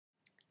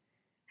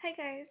Hi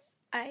guys,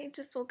 I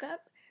just woke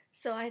up,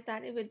 so I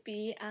thought it would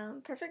be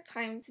perfect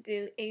time to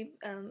do a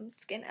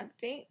skin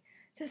update.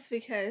 Just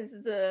because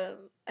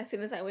as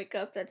soon as I wake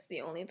up, that's the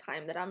only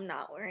time that I'm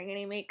not wearing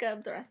any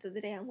makeup. The rest of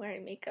the day I'm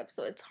wearing makeup,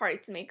 so it's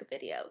hard to make a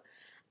video.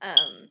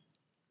 Um,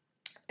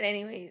 but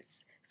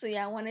anyways, so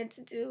yeah, I wanted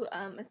to do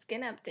a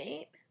skin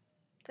update.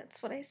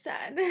 That's what I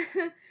said,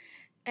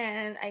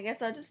 and I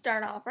guess I'll just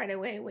start off right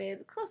away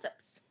with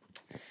close-ups.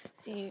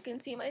 So you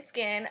can see my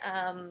skin.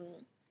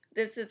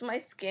 This is my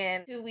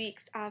skin 2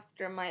 weeks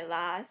after my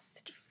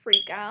last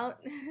freak out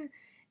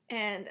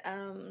and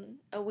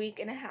a week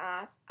and a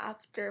half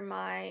after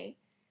my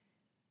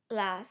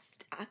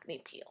last acne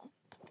peel.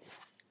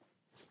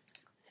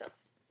 So,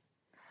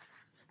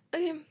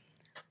 okay,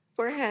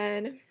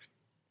 forehead,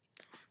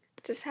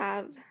 just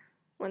have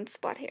one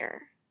spot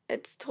here.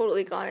 It's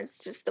totally gone,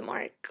 it's just a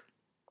mark.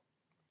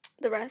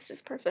 The rest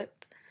is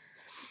perfect.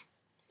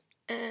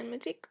 And my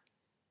cheek.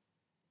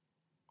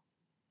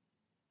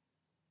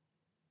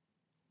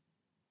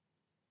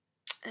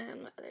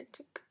 And my other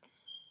cheek.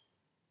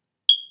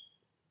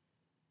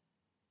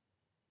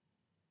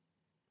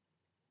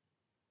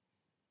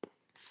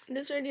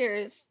 This right here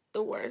is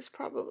the worst,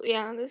 probably.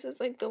 Yeah, this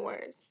is like the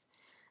worst.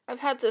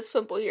 I've had this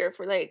pimple here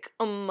for like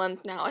a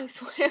month now, I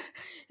swear.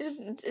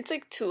 It's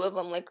like two of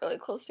them like really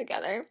close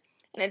together.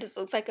 And it just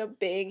looks like a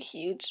big,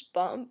 huge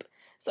bump.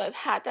 So I've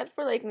had that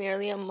for like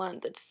nearly a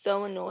month. It's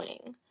so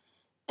annoying.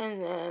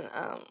 And then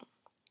a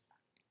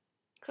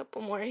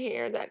couple more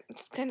here that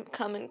just kind of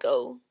come and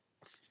go.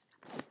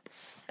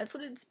 That's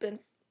what it's been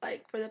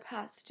like for the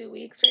past 2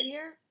 weeks right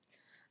here.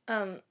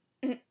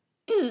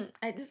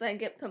 I just like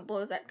get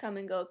pimples that come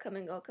and go, come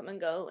and go, come and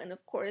go, and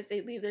of course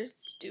they leave their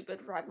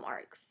stupid red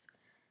marks.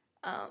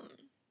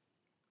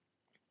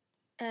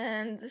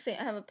 And the same,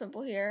 I have a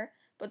pimple here,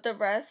 but the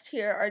rest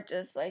here are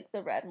just like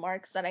the red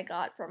marks that I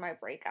got from my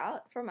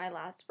breakout, from my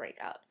last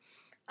breakout.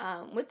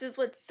 Which is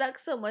what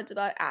sucks so much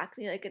about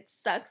acne. Like, it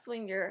sucks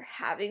when you're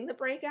having the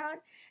breakout,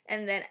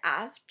 and then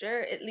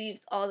after, it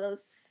leaves all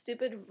those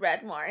stupid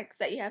red marks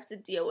that you have to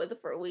deal with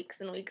for weeks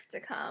and weeks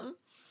to come.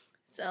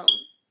 So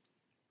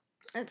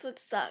that's what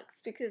sucks,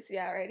 because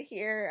yeah, right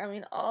here, I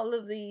mean, all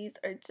of these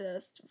are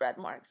just red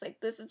marks.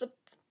 Like, this is a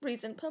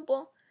recent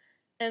pimple,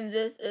 and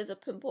this is a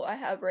pimple I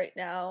have right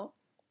now,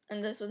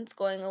 and this one's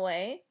going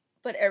away.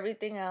 But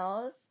everything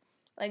else,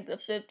 like the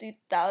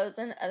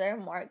 50,000 other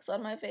marks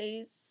on my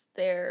face,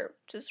 they're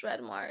just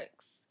red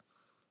marks.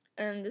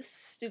 And this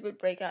stupid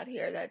breakout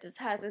here that just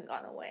hasn't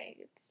gone away.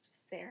 It's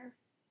just there.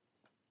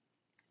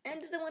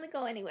 And doesn't want to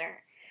go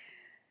anywhere.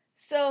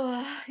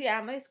 So,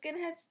 yeah, my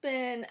skin has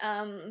been,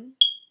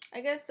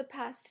 I guess the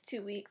past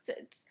 2 weeks,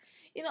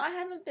 I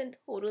haven't been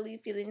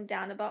totally feeling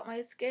down about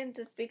my skin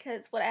just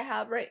because what I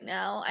have right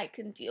now I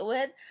can deal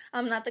with.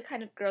 I'm not the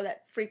kind of girl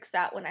that freaks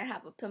out when I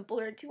have a pimple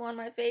or two on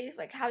my face.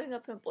 Like, having a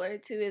pimple or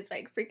two is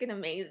like freaking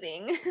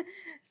amazing.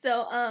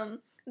 So,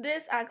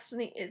 this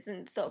actually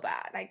isn't so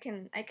bad. I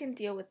can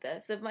deal with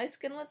this. If my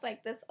skin was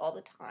like this all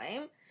the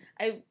time,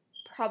 I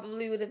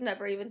probably would have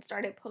never even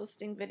started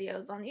posting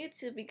videos on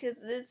YouTube, because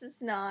this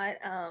is not,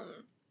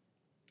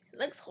 it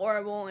looks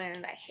horrible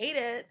and I hate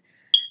it.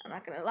 I'm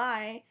not gonna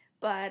lie,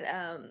 but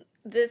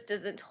this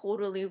doesn't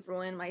totally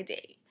ruin my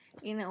day.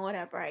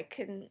 Whatever. I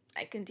can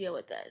deal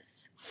with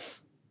this.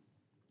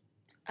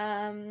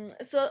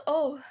 So,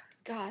 oh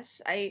gosh,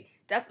 I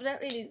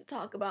definitely need to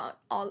talk about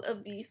all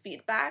of the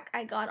feedback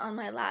I got on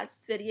my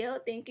last video.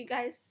 Thank you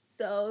guys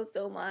so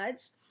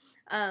much.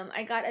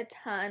 I got a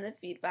ton of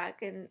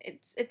feedback, and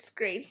it's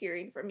great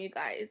hearing from you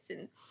guys,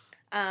 and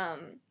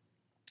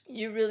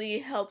you really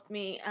helped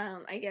me,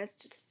 I guess,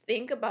 just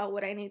think about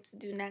what I need to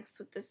do next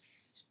with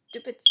this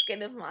stupid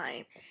skin of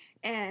mine.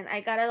 And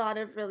I got a lot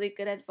of really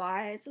good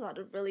advice, a lot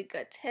of really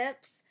good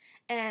tips,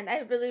 and I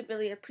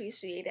really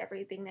appreciate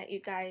everything that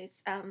you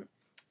guys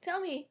tell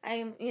me.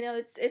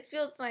 It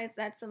feels nice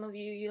that some of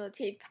you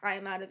take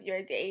time out of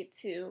your day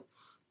to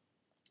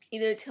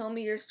either tell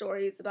me your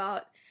stories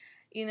about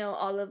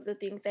all of the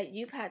things that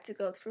you've had to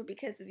go through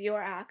because of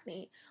your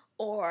acne,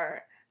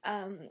 or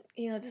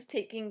just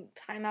taking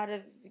time out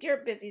of your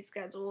busy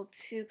schedule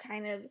to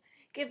kind of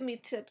give me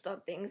tips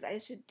on things I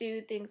should do,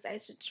 things I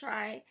should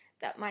try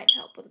that might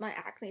help with my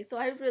acne. So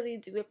I really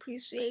do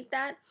appreciate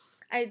that.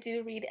 I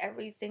do read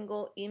every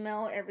single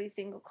email, every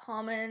single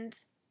comment.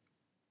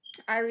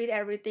 I read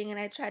everything, and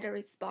I try to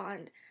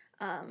respond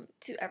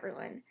to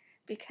everyone,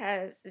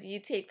 because if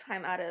you take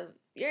time out of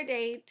your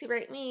day to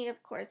write me,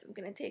 of course I'm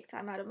gonna take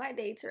time out of my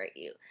day to write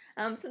you.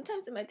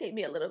 Sometimes it might take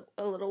me a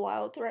little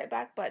while to write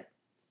back, but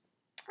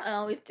I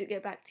always do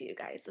get back to you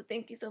guys. So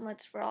thank you so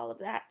much for all of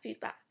that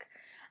feedback.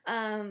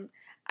 Um,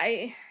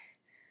 I,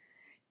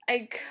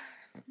 I,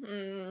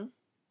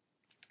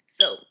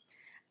 so,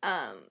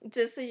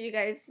 just so you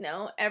guys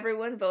know,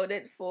 everyone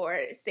voted for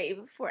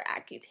Save for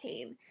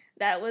Accutane.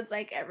 That was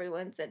like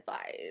everyone's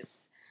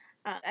advice.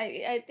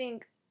 I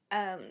think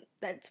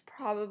that's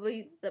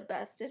probably the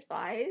best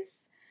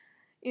advice.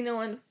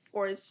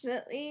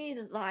 unfortunately,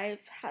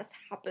 life has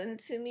happened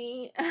to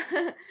me.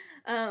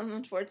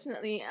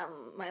 Unfortunately,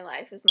 my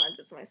life is not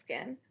just my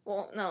skin.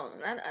 Well, no,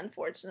 not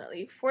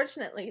unfortunately.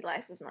 Fortunately,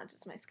 life is not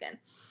just my skin.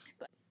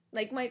 But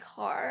like my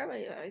car,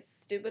 my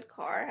stupid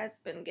car has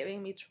been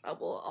giving me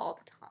trouble all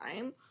the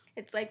time.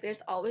 It's like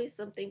there's always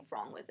something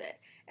wrong with it.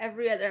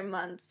 Every other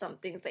month,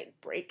 something's like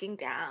breaking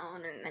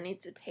down, and I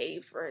need to pay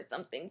for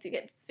something to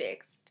get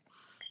fixed.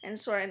 And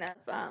sure enough,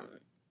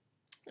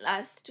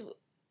 last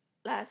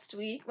last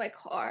week my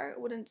car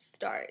wouldn't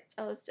start.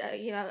 I was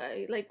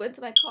I like went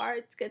to my car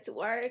to get to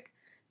work,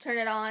 turn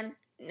it on,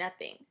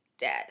 nothing,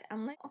 dead.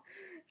 I'm like, oh.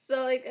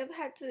 So like I've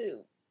had to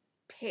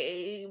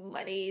pay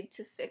money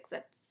to fix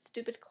that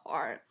stupid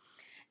car,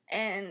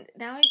 and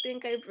now I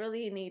think I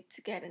really need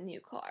to get a new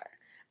car.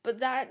 But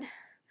that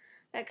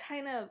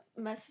kind of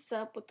messes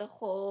up with the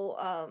whole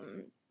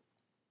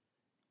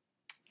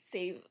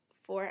save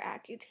for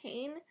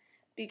Accutane,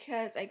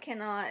 because I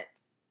cannot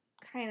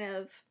kind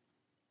of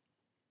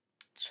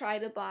try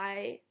to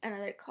buy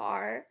another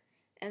car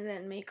and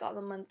then make all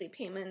the monthly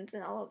payments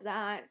and all of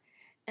that,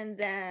 and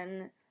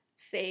then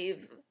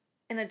save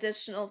an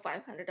additional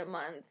 $500 a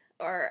month,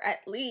 or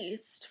at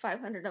least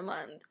 $500 a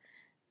month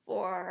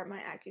for my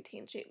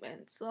Accutane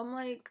treatment. So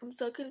I'm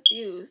so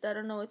confused. I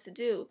don't know what to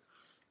do.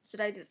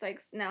 Should I just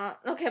like now?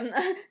 Okay,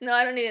 no,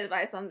 I don't need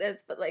advice on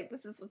this, but like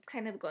this is what's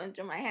kind of going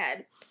through my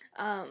head.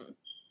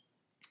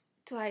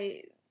 Do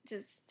I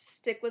just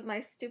stick with my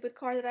stupid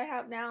car that I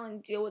have now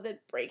and deal with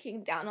it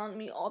breaking down on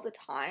me all the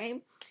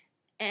time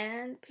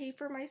and pay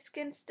for my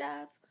skin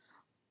stuff?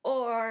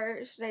 Or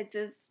should I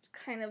just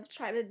kind of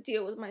try to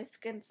deal with my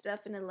skin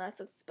stuff in a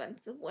less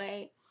expensive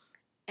way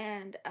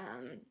and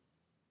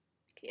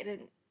get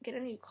a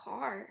new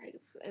car?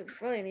 I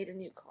really need a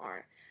new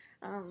car.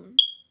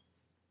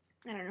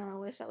 I don't know, I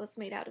wish I was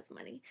made out of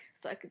money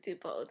so I could do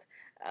both.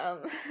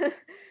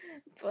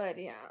 But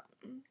yeah,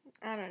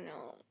 I don't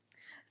know.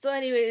 So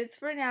anyways,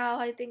 for now,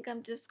 I think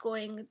I'm just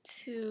going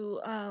to,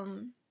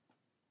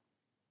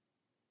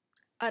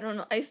 I don't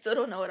know, I still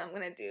don't know what I'm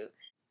gonna do.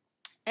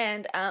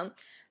 And,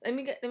 let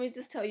me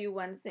just tell you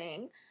one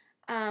thing.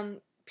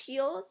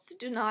 Peels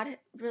do not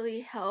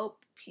really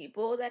help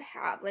people that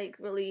have, like,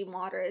 really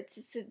moderate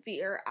to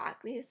severe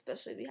acne,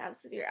 especially if you have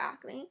severe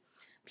acne.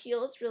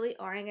 Peels really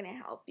aren't gonna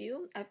help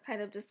you. I've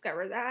kind of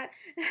discovered that.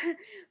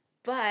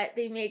 But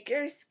they make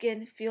your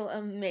skin feel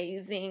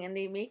amazing, and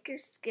they make your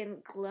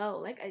skin glow.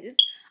 Like,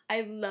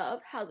 I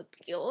love how the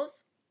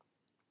peels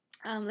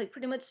like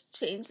pretty much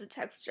change the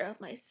texture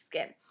of my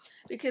skin,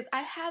 because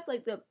I have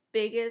like the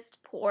biggest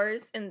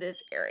pores in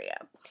this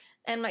area,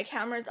 and my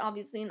camera is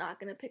obviously not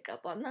going to pick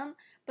up on them,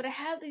 but I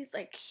have these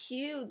like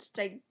huge,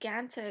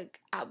 gigantic,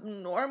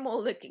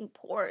 abnormal looking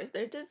pores.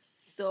 They're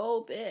just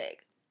so big.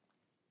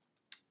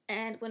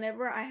 And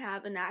whenever I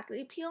have an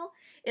acne peel,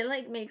 it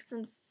like makes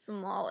them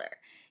smaller.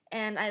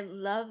 And I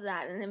love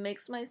that, and it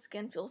makes my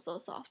skin feel so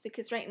soft,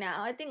 because right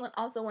now, I think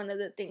also one of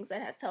the things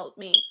that has helped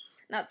me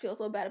not feel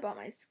so bad about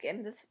my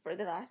skin this for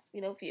the last,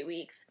 few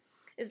weeks,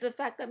 is the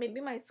fact that maybe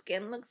my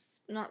skin looks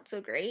not so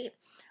great,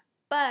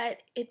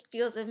 but it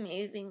feels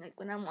amazing, like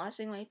when I'm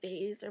washing my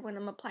face or when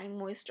I'm applying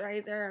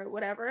moisturizer or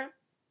whatever.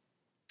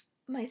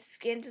 My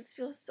skin just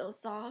feels so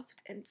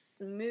soft and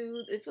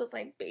smooth. It feels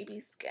like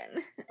baby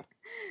skin.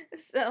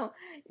 So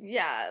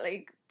yeah,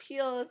 like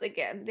peels,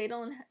 again, they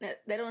don't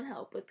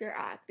help with your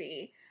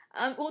acne.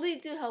 Well, they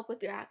do help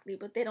with your acne,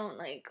 but they don't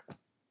like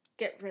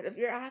get rid of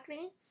your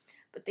acne.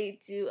 But they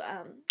do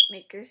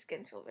make your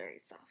skin feel very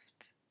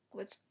soft,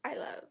 which I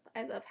love.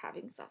 I love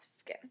having soft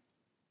skin.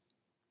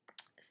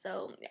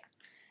 So yeah.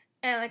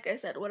 And like I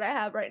said, what I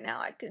have right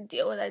now I could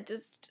deal with. I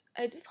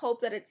just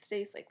hope that it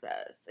stays like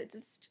this.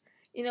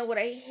 What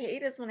I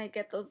hate is when I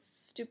get those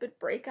stupid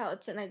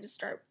breakouts and I just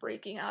start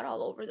breaking out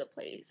all over the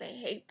place. I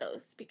hate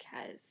those,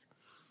 because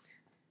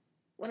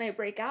when I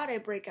break out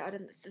in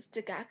the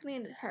cystic acne,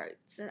 and it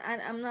hurts. And I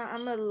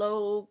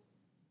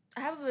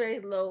have a very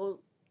low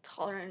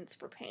tolerance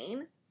for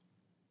pain.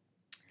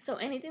 So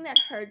anything that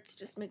hurts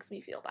just makes me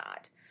feel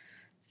bad.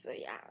 So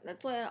yeah,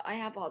 that's why I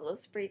have all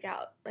those freak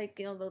out,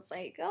 those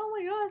like, oh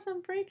my gosh,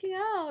 I'm freaking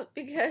out,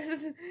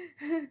 because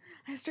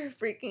I start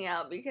freaking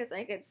out because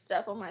I get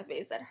stuff on my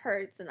face that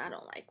hurts, and I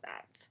don't like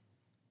that.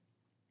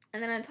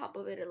 And then on top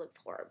of it, it looks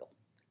horrible.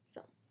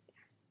 So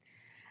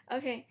yeah.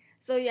 Okay,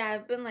 so yeah,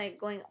 I've been like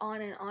going on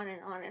and on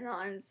and on and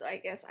on, so I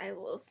guess I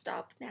will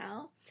stop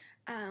now.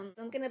 I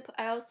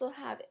also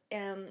have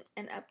an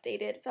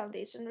updated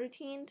foundation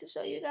routine to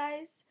show you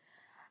guys,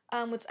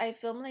 which I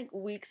filmed like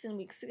weeks and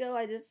weeks ago.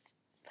 I just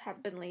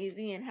have been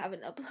lazy and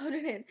haven't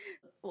uploaded it.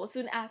 Well,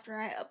 soon after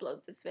I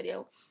upload this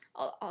video,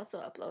 I'll also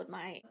upload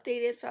my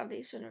updated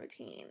foundation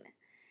routine.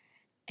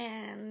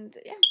 And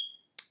yeah,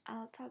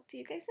 I'll talk to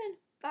you guys soon.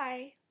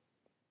 Bye.